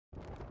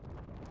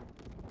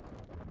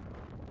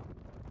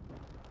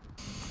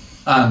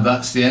And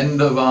that's the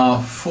end of our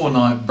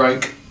 4-night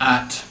break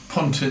at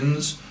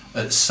Pontins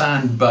at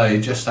Sand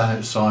Bay, just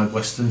outside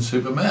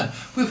Weston-Super-Mare.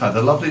 We've had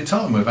a lovely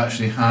time. We've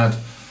actually had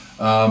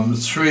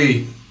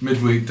 3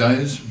 midweek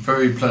days,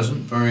 very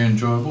pleasant, very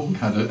enjoyable. We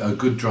had a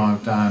good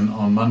drive down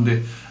on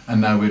Monday, and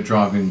now we're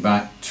driving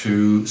back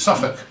to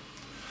Suffolk.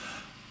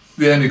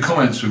 The only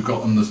comments we've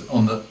got on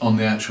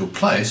the actual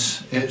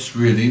place, it's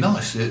really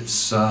nice.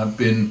 It's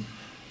been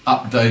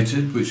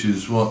updated, which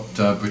is what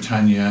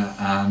Britannia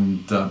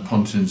and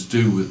Pontins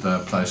do with their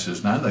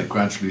places now. They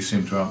gradually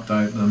seem to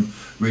update them,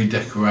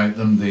 redecorate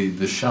them.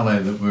 The chalet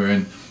that we're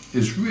in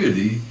is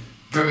really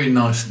very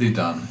nicely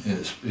done.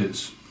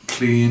 It's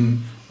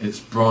clean, it's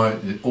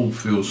bright, it all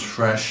feels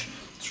fresh.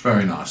 It's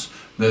very nice.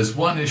 There's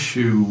one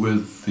issue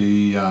with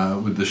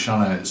the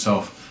chalet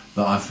itself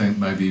that I think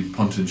maybe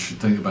Pontins should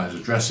think about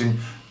addressing.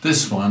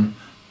 This one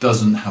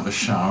doesn't have a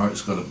shower,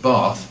 it's got a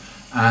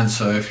bath, and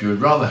so if you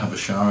would rather have a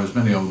shower, as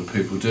many older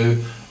people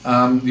do,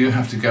 you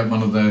have to get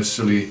one of those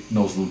silly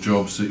nozzle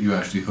jobs that you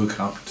actually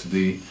hook up to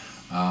the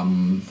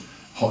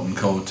hot and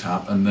cold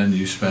tap, and then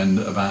you spend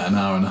about an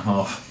hour and a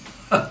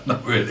half,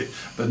 not really,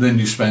 but then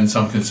you spend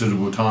some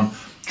considerable time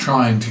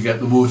trying to get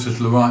the water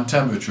to the right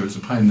temperature. It's a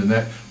pain in the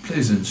neck.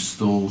 Please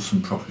install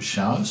some proper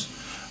showers.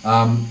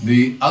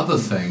 The other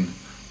thing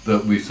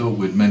that we thought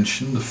we'd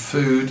mention, the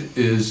food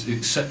is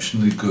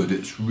exceptionally good.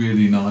 It's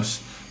really nice,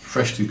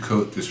 freshly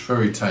cooked, it's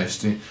very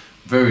tasty,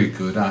 very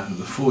good. Out of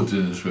the 4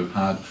 dinners we've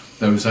had,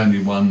 there was only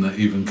one that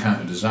even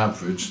counted as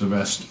average. The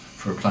rest,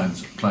 for a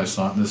place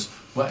like this,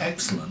 were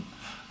excellent.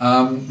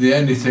 The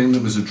only thing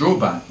that was a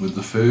drawback with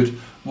the food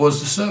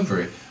was the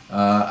servery.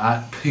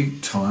 At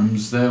peak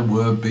times there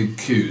were big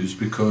queues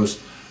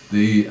because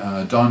the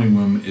dining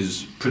room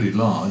is pretty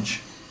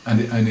large and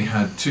it only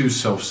had 2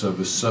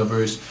 self-service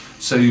serveries,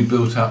 so you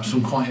built up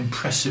some quite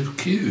impressive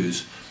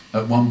queues.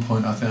 At one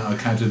point I think I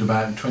counted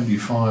about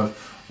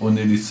 25 or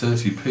nearly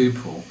 30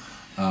 people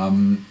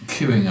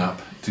queuing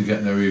up to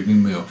get their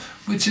evening meal,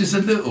 which is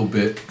a little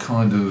bit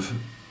kind of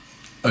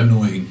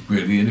annoying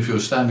really, and if you're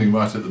standing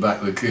right at the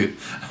back of the queue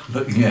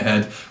looking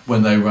ahead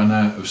when they run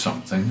out of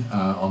something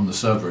on the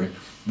servery,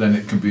 then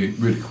it can be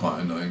really quite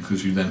annoying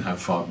because you then have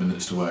 5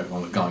 minutes to wait while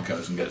the guy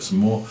goes and gets some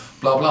more,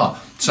 blah blah.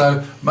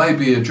 So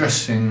maybe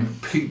addressing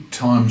peak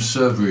time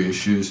servery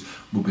issues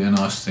will be a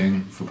nice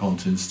thing for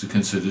Pontins to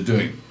consider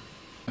doing.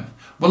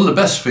 One of the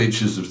best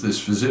features of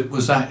this visit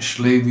was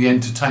actually the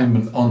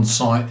entertainment on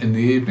site in the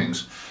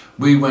evenings.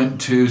 We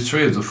went to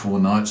 3 of the 4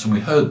 nights and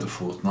we heard the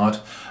 4th night.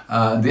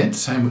 The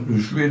entertainment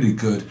was really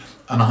good,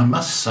 and I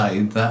must say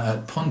that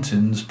at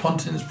Pontins,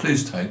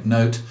 please take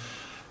note,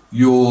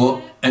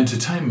 your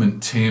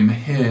entertainment team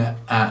here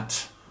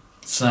at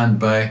Sand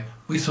Bay,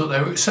 we thought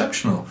they were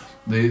exceptional.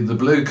 The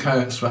Blue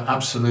Coats were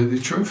absolutely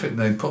terrific.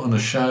 They put on a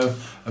show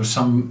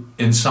of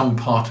in some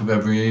part of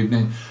every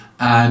evening,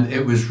 and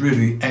it was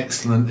really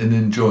excellent and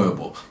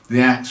enjoyable.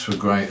 The acts were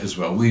great as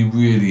well. We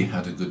really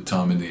had a good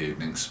time in the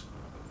evenings.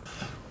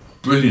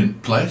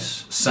 Brilliant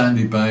place.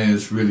 Sandy Bay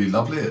is really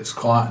lovely. It's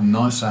quiet and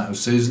nice out of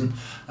season,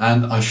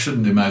 and I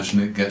shouldn't imagine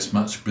it gets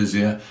much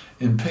busier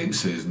in peak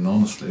season,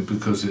 honestly,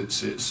 because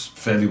it's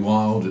fairly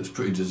wild, it's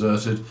pretty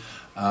deserted.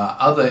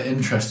 Other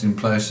interesting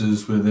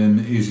places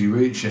within easy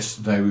reach.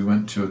 Yesterday we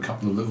went to a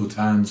couple of little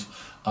towns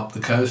up the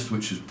coast,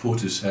 which is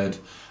Portishead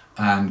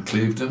and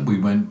Clevedon. We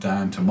went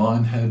down to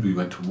Minehead, we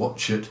went to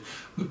Watchet.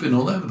 We've been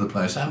all over the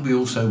place, and we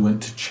also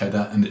went to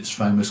Cheddar and its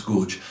famous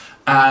gorge.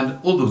 And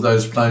all of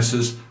those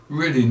places,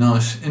 really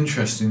nice,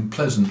 interesting,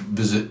 pleasant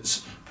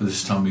visits for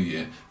this time of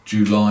year,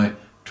 July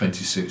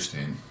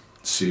 2016.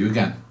 See you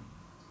again.